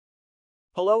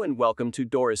Hello and welcome to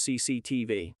DORIS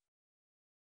CCTV.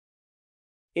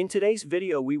 In today's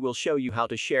video we will show you how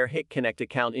to share Hikconnect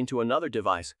account into another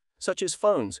device, such as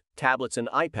phones, tablets and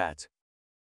iPads.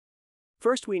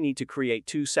 First we need to create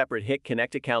two separate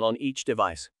Hikconnect account on each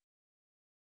device.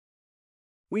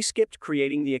 We skipped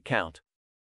creating the account.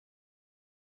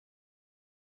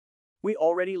 We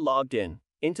already logged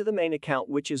into the main account,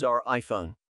 which is our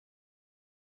iPhone.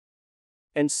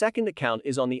 And second account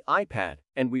is on the iPad,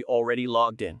 and we already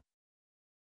logged in.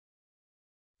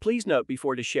 Please note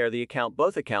before to share the account,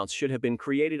 both accounts should have been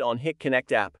created on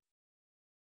Hikconnect app.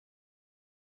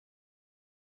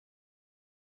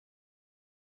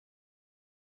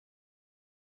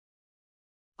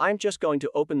 I'm just going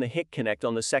to open the Hikconnect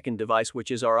on the second device,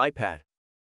 which is our iPad.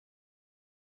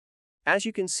 As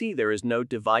you can see, there is no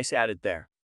device added there.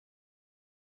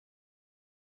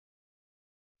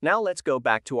 Now let's go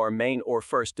back to our main or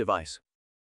first device.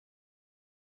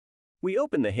 We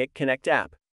open the Hikconnect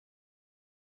app.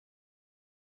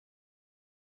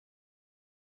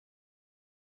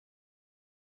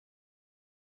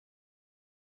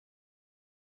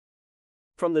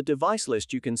 From the device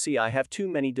list you can see I have too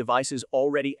many devices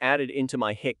already added into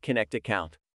my Hikconnect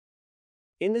account.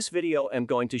 In this video I'm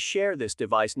going to share this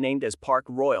device named as Park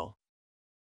Royal.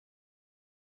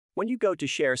 When you go to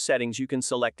share settings you can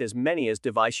select as many as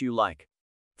device you like.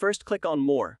 First click on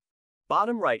More,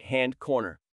 bottom right hand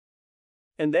corner.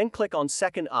 And then click on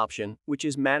second option, which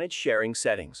is Manage Sharing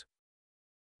Settings.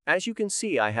 As you can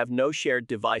see I have no shared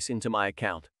device into my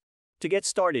account. To get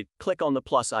started, click on the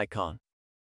plus icon.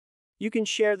 You can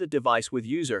share the device with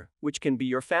user, which can be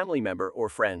your family member or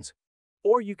friends.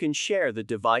 Or you can share the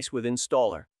device with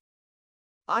installer.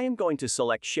 I am going to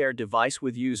select Share Device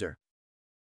with User.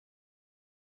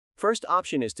 First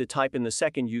option is to type in the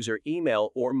second user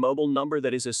email or mobile number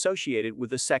that is associated with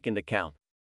the second account.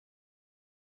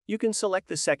 You can select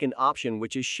the second option,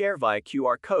 which is Share via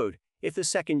QR code, if the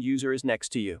second user is next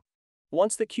to you.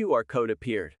 Once the QR code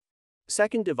appeared,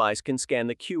 second device can scan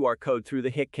the QR code through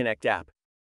the Hikconnect app.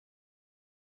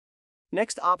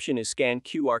 Next option is Scan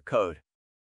QR code.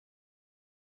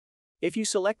 If you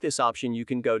select this option you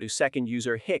can go to second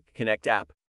user Hikconnect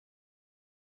app.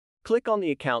 Click on the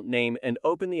account name and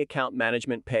open the account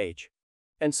management page.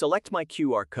 And select My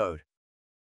QR code.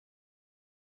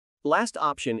 Last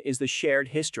option is the shared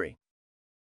history.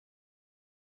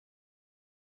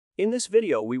 In this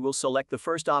video we will select the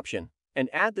first option and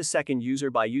add the second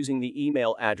user by using the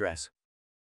email address.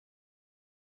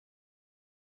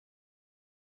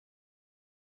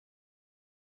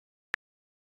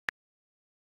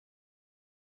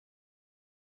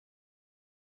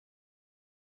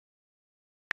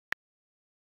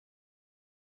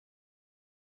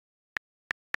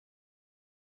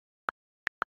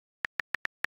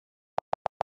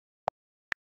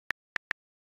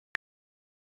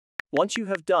 Once you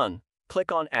have done,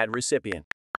 click on Add Recipient.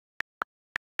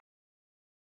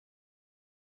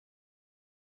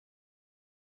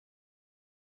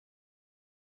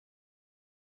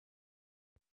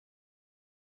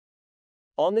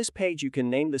 On this page you can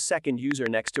name the second user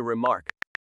next to remark.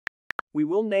 We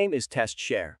will name is Test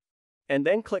Share. And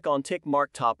then click on tick mark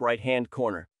top right hand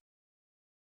corner.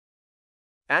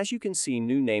 As you can see,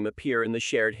 new name appear in the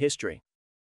shared history.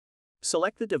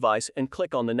 Select the device and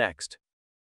click on the Next.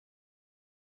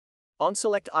 On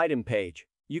Select Item page,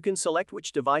 you can select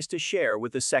which device to share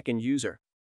with the second user.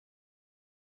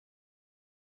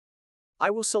 I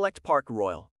will select Park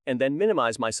Royal, and then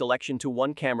minimize my selection to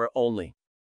one camera only.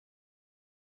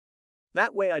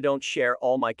 That way I don't share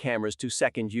all my cameras to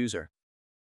second user.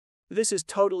 This is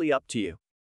totally up to you.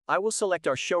 I will select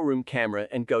our showroom camera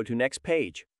and go to Next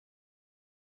page.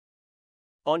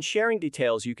 On sharing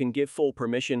details you can give full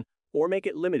permission or make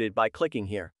it limited by clicking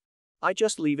here. I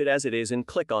just leave it as it is and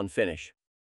click on Finish.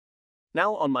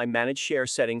 Now on my Manage Share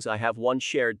settings I have one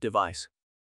shared device.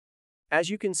 As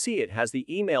you can see it has the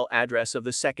email address of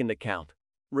the second account,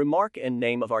 remark and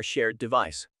name of our shared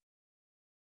device.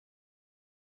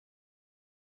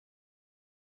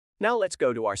 Now let's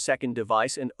go to our second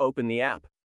device and open the app.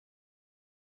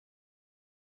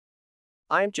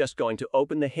 I am just going to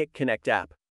open the Hikconnect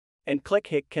app and click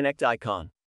Hikconnect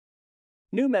icon.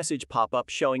 New message pop up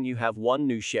showing you have one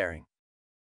new sharing.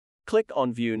 Click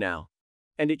on View Now,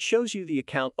 and it shows you the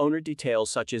account owner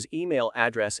details such as email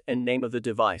address and name of the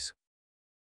device.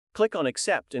 Click on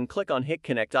Accept and click on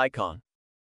Hikconnect icon.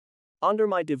 Under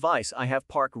my device I have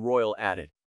Park Royal added.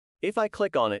 If I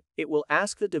click on it, it will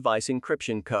ask the device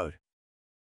encryption code.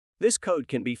 This code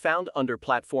can be found under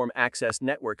Platform Access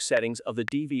Network settings of the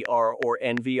DVR or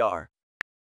NVR,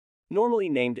 normally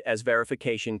named as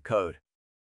verification code.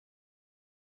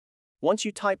 Once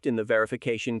you typed in the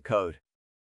verification code,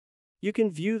 you can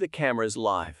view the cameras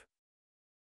live.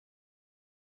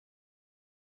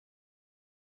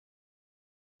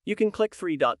 You can click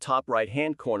three-dot top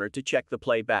right-hand corner to check the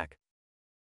playback.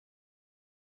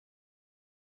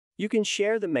 You can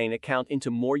share the main account into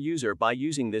more users by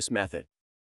using this method.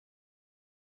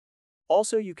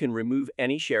 Also, you can remove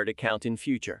any shared account in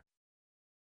future.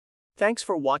 Thanks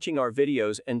for watching our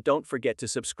videos and don't forget to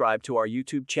subscribe to our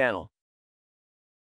YouTube channel.